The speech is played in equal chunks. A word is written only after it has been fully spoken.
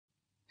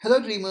Hello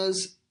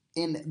dreamers,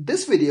 in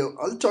this video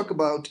I'll talk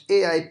about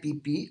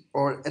AIPP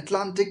or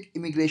Atlantic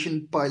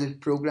Immigration Pilot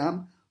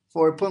Program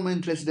for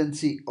Permanent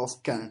Residency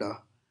of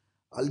Canada.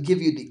 I'll give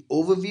you the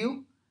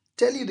overview,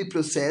 tell you the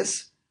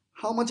process,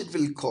 how much it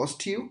will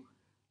cost you.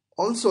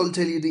 Also I'll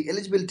tell you the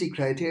eligibility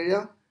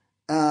criteria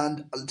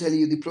and I'll tell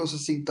you the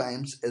processing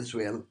times as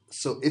well.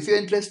 So if you're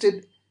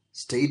interested,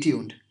 stay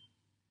tuned.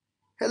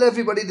 Hello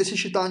everybody, this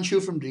is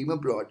Shitanshu from Dream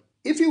Abroad.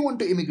 If you want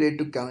to immigrate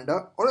to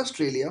Canada or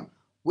Australia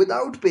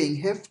without paying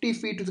hefty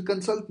fee to the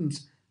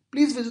consultants,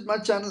 please visit my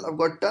channel. I've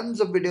got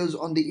tons of videos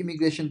on the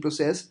immigration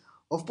process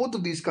of both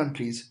of these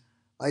countries.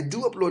 I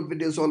do upload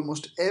videos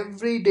almost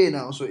every day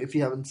now, so if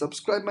you haven't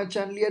subscribed my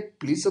channel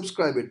yet, please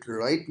subscribe it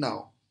right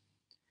now.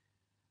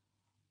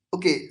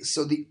 Okay,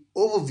 so the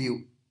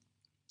overview.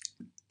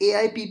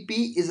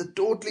 AIPP is a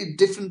totally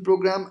different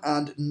program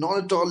and not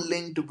at all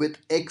linked with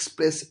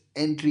Express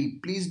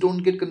Entry. Please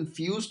don't get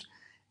confused.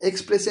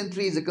 Express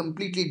Entry is a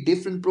completely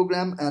different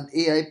program and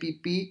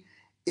AIPP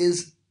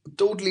is a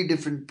totally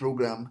different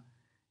program.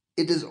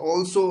 It is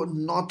also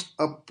not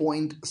a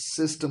point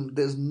system.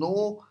 There's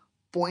no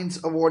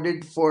points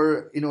awarded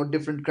for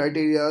different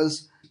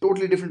criterias.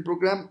 Totally different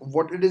program.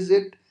 What it is,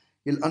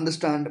 you'll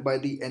understand by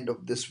the end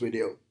of this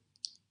video.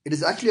 It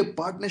is actually a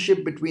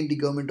partnership between the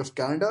Government of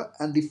Canada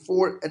and the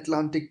 4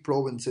 Atlantic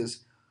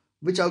provinces.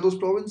 Which are those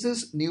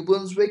provinces? New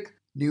Brunswick,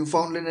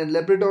 Newfoundland and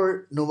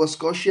Labrador, Nova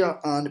Scotia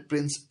and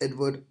Prince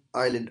Edward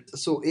Island.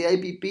 So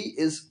AIPP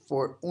is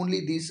for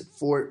only these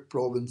 4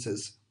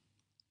 provinces.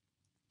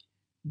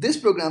 This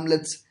program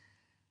lets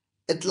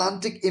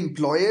Atlantic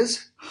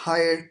employers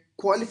hire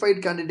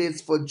qualified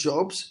candidates for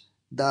jobs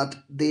that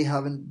they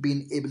haven't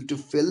been able to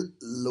fill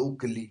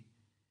locally.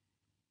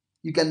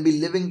 You can be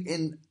living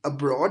in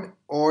abroad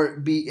or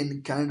be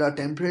in Canada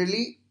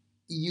temporarily.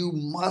 You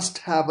must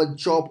have a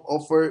job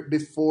offer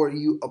before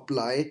you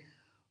apply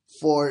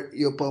for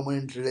your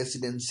permanent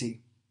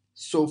residency.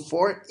 So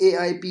for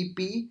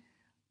AIPP,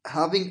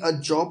 having a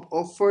job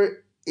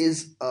offer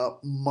is a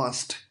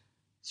must.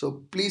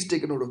 So please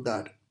take a note of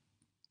that.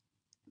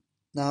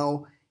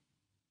 Now,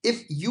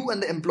 if you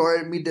and the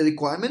employer meet the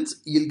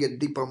requirements, you'll get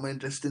the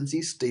permanent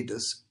residency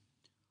status.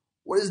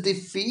 What is the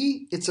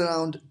fee? It's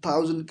around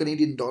 1,000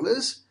 Canadian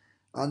dollars,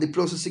 and the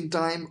processing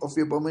time of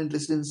your permanent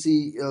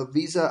residency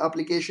visa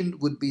application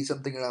would be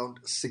something around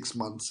 6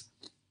 months.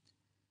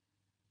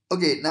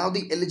 Okay, now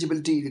the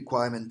eligibility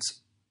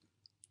requirements.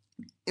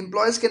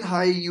 Employers can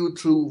hire you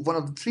through one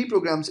of the 3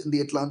 programs in the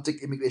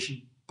Atlantic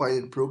Immigration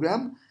Pilot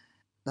Program.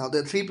 Now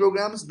there are 3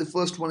 programs. The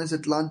first one is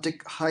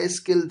Atlantic High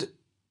Skilled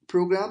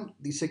Program.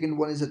 The second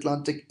one is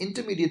Atlantic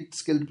Intermediate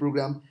Skilled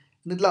Program.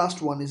 And the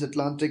last one is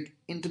Atlantic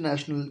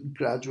International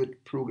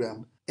Graduate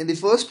Program. In the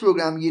first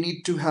program, you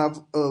need to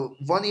have a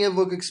 1-year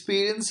work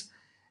experience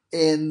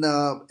in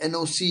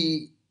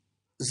NOC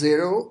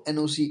 0,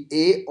 NOC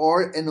A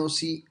or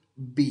NOC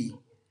B.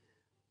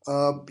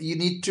 You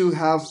need to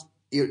have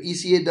your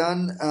ECA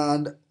done,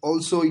 and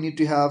also you need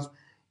to have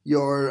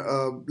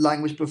your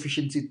language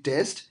proficiency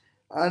test,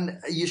 and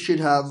you should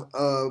have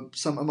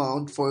some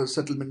amount for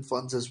settlement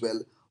funds as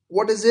well.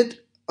 What is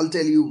it? I'll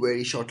tell you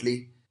very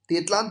shortly. The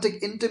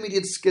Atlantic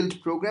Intermediate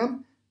Skilled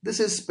Program, this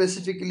is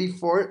specifically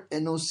for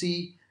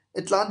NOC,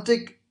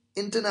 Atlantic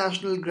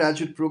International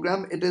Graduate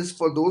Program. It is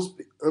for those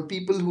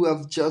people who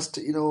have just,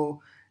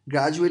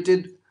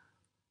 graduated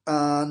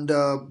and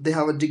they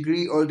have a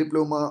degree or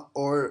diploma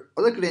or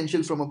other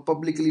credential from a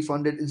publicly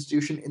funded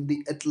institution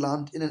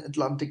in an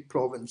Atlantic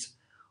province.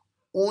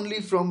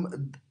 Only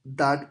from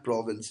that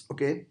province,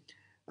 okay?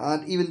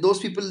 And even those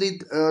people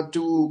need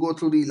to go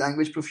through the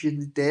language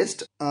proficiency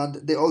test, and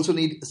they also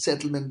need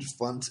settlement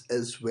funds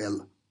as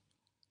well.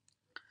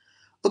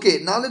 Okay,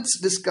 now let's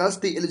discuss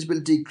the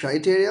eligibility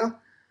criteria.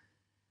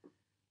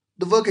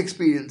 The work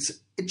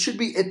experience. It should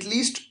be at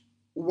least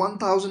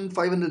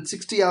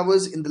 1,560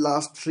 hours in the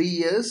last 3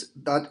 years.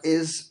 That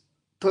is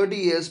 30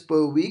 years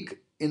per week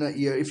in a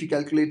year. If you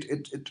calculate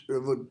it, it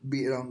would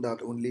be around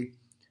that only.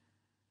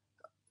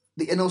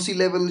 The NOC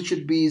level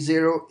should be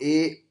 0,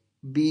 A,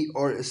 B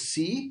or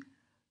C.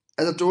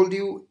 As I told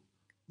you,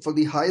 for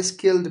the high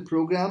skilled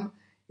program,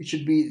 it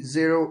should be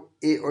 0,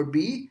 A or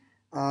B,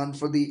 and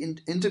for the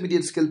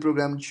intermediate skilled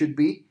program, it should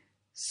be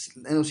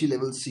NOC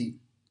level C.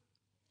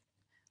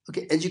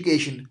 Okay,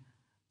 education.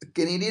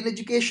 Canadian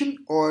education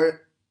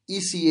or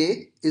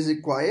ECA is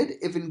required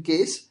if in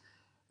case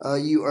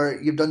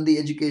you've done the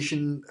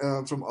education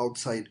from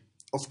outside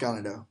of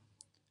Canada.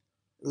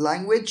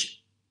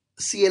 Language,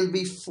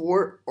 CLB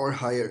 4 or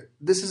higher.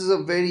 This is a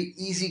very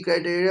easy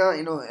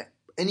criteria.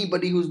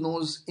 Anybody who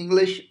knows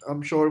English,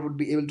 I'm sure would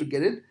be able to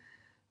get it.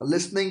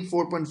 Listening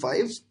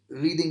 4.5,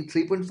 reading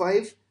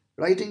 3.5,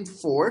 writing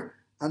 4,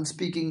 and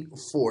speaking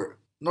 4.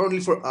 Not only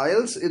for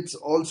IELTS, it's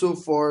also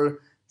for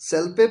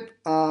CELPIP.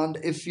 And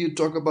if you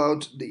talk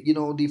about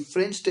the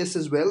French test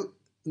as well,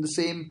 the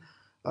same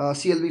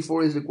CLB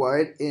 4 is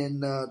required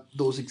in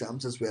those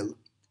exams as well.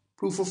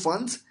 Proof of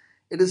funds.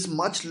 It is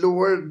much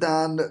lower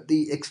than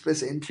the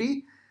Express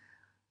Entry.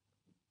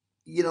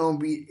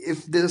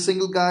 if there's a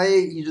single guy,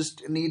 you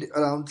just need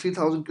around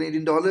 3,000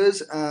 Canadian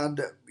dollars, and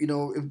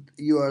if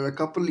you are a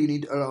couple, you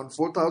need around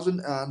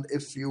 4,000, and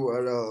if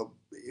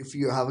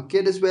you have a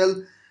kid as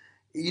well,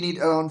 you need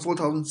around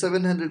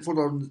 4,700,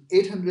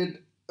 4,800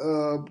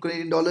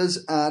 Canadian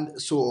dollars,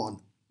 and so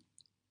on.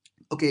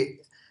 Okay,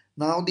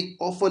 now the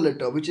offer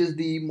letter, which is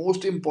the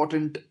most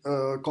important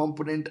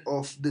component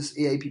of this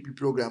AIPP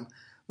program.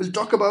 We'll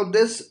talk about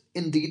this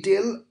in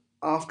detail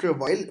after a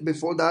while.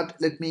 Before that,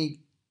 let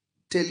me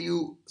tell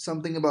you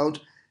something about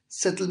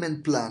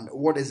settlement plan.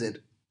 What is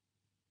it?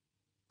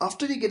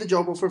 After you get a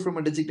job offer from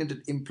a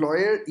designated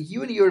employer,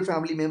 you and your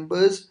family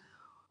members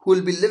who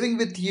will be living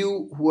with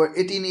you, who are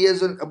 18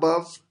 years and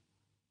above,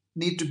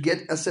 need to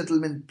get a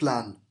settlement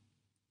plan.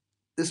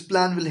 This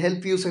plan will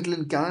help you settle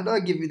in Canada,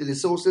 give you the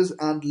resources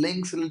and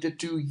links related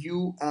to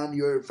you and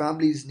your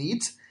family's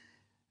needs,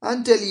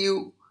 and tell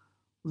you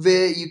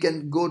where you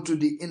can go to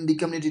in the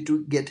community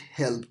to get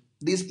help.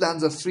 These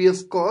plans are free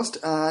of cost,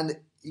 and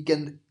you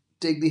can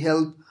take the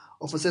help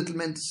of a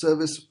settlement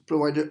service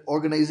provider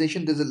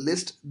organization. There's a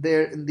list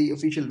there in the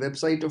official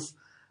website of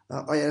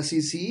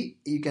IRCC.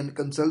 You can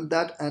consult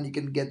that and you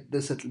can get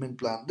the settlement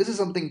plan. This is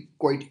something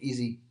quite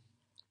easy.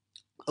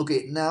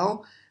 Okay,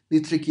 now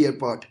the trickier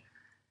part: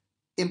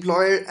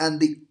 employer and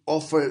the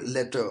offer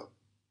letter.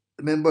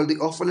 Remember, the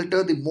offer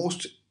letter, the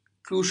most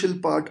crucial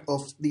part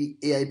of the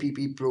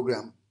AIPP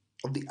program,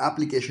 of the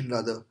application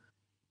rather.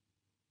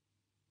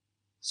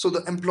 So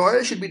the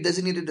employer should be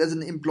designated as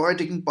an employer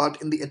taking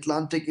part in the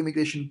Atlantic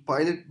immigration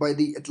pilot by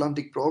the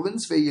Atlantic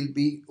province where you'll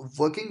be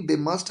working. They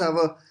must have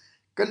a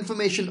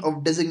confirmation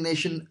of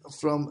designation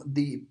from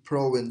the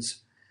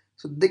province.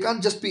 So they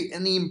can't just be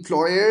any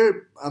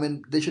employer. I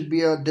mean, they should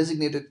be a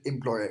designated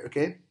employer,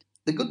 okay?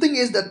 The good thing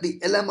is that the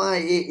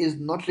LMIA is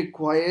not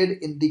required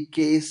in the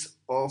case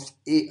of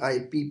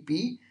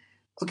AIPP.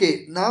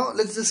 Okay, now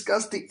let's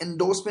discuss the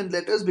endorsement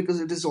letters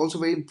because it is also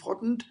very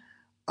important.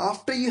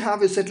 After you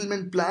have a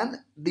settlement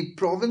plan, the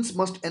province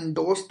must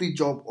endorse the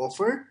job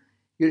offer.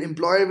 Your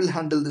employer will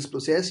handle this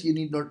process. You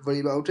need not worry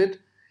about it.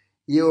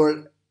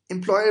 Your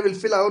employer will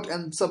fill out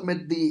and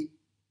submit the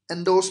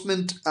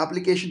endorsement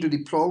application to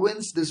the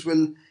province. This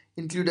will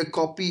include a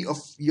copy of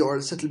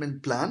your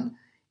settlement plan.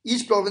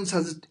 Each province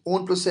has its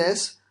own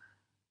process.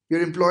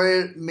 Your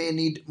employer may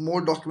need more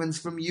documents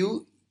from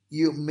you.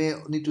 You may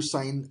need to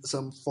sign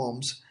some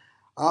forms.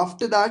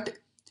 After that,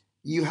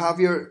 you have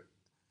your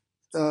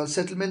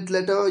settlement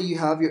letter, you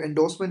have your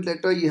endorsement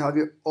letter, you have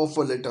your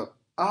offer letter.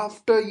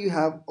 After you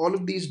have all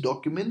of these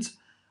documents,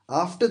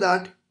 after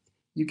that,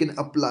 you can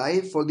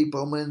apply for the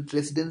permanent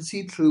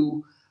residency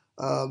through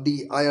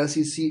the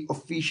IRCC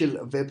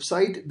official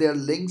website. There are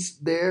links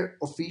there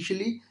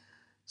officially.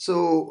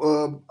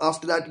 So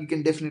after that, you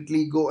can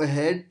definitely go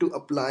ahead to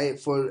apply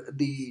for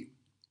the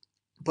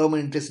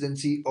permanent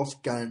residency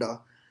of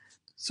Canada.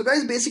 So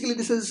guys, basically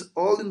this is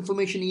all the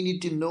information you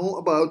need to know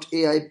about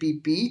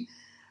AIPP.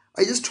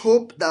 I just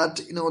hope that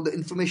the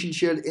information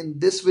shared in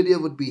this video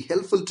would be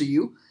helpful to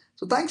you.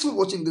 So thanks for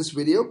watching this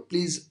video.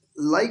 Please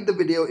like the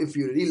video if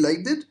you really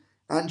liked it,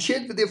 and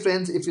share it with your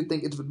friends if you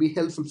think it would be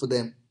helpful for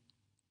them.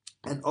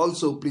 And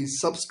also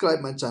please subscribe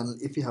my channel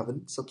if you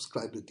haven't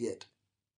subscribed it yet.